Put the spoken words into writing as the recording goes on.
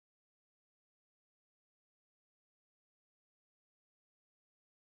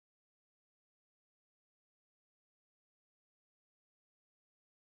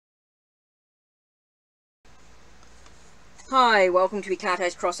Hi, welcome to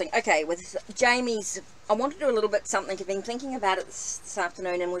Ikato's Crossing. Okay, with Jamie's, I want to do a little bit something. I've been thinking about it this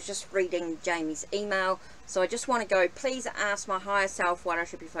afternoon and was just reading Jamie's email. So I just want to go, please ask my higher self what I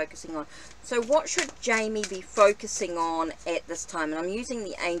should be focusing on. So what should Jamie be focusing on at this time? And I'm using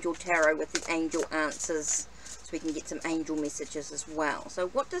the Angel Tarot with the Angel Answers so we can get some angel messages as well. So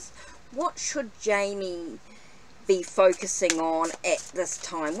what should Jamie be focusing on at this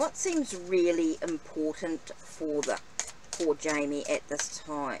time? What seems really important for Jamie at this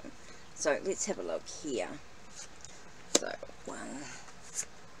time? So let's have a look here. So 1, 2,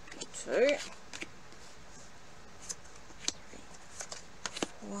 3,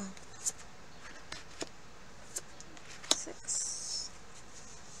 4, 6.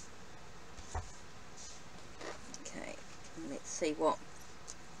 Okay, let's see what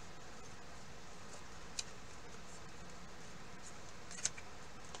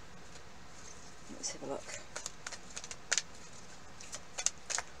let's have a look.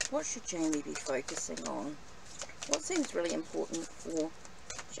 What should Jamie be focusing on? What seems really important for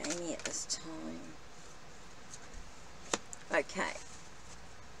Jamie at this time? Okay.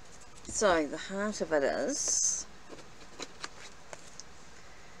 So, the heart of it is...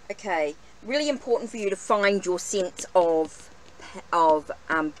 Okay, really important for you to find your sense of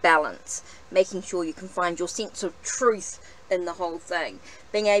balance. Making sure you can find your sense of truth in the whole thing.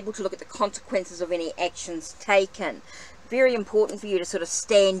 Being able to look at the consequences of any actions taken. Very important for you to sort of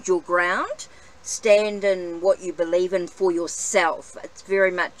stand your ground, stand in what you believe in for yourself. It's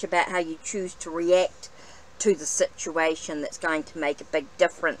very much about how you choose to react to the situation that's going to make a big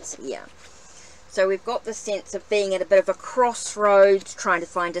difference here. So we've got the sense of being at a bit of a crossroads, trying to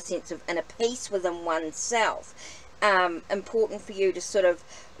find a sense of inner peace within oneself. Important for you to sort of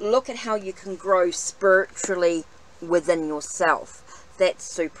look at how you can grow spiritually within yourself. That's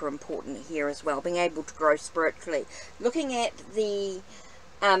super important here as well, being able to grow spiritually. Looking at the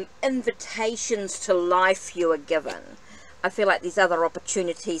invitations to life you are given. I feel like there's other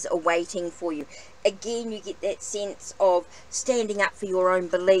opportunities awaiting for you. Again, you get that sense of standing up for your own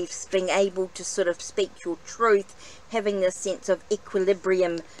beliefs, being able to sort of speak your truth, having this sense of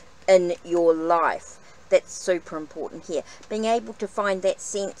equilibrium in your life. That's super important here. Being able to find that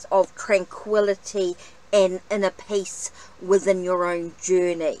sense of tranquility and inner peace within your own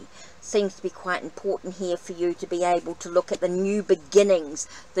journey seems to be quite important here for you to be able to look at the new beginnings,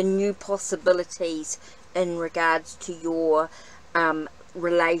 the new possibilities in regards to your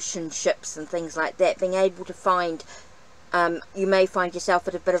relationships and things like that. Being able to find, you may find yourself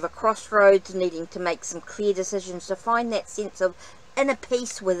at a bit of a crossroads, needing to make some clear decisions. To find that sense of inner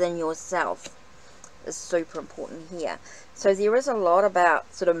peace within yourself is super important here. So there is a lot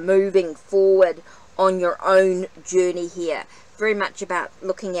about sort of moving forward on your own journey here. Very much about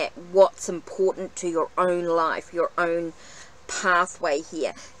looking at what's important to your own life, your own pathway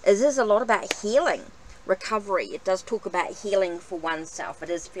here. It is a lot about healing, recovery. It does talk about healing for oneself. It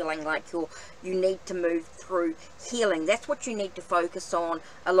is feeling like you need to move through healing. That's what you need to focus on.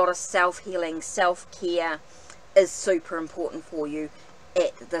 A lot of self-healing, self-care is super important for you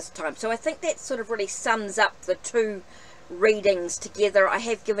at this time. So I think that sort of really sums up the two readings together. I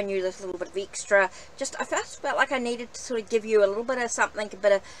have given you this little bit of extra, just I felt like I needed to sort of give you a little bit of something, a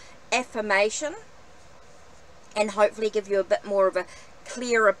bit of affirmation, and hopefully give you a bit more of a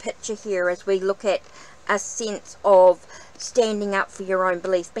clearer picture here as we look at a sense of standing up for your own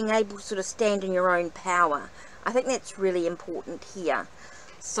beliefs, being able to sort of stand in your own power. I think that's really important here.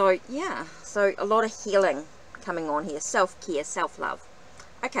 So yeah, so a lot of healing coming on here, self-care, self-love.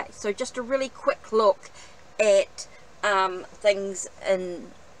 Okay, so just a really quick look at things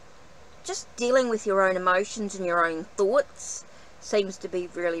and just dealing with your own emotions and your own thoughts seems to be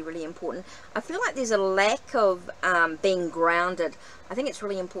really, really important. I feel like there's a lack of being grounded. I think it's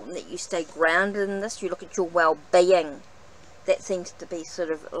really important that you stay grounded in this. You look at your well-being. That seems to be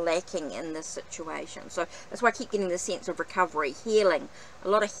sort of lacking in this situation. So that's why I keep getting the sense of recovery, healing. A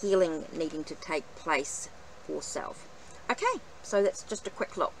lot of healing needing to take place for self. Okay, so that's just a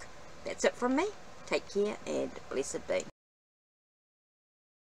quick look. That's it from me. Take care and blessed be.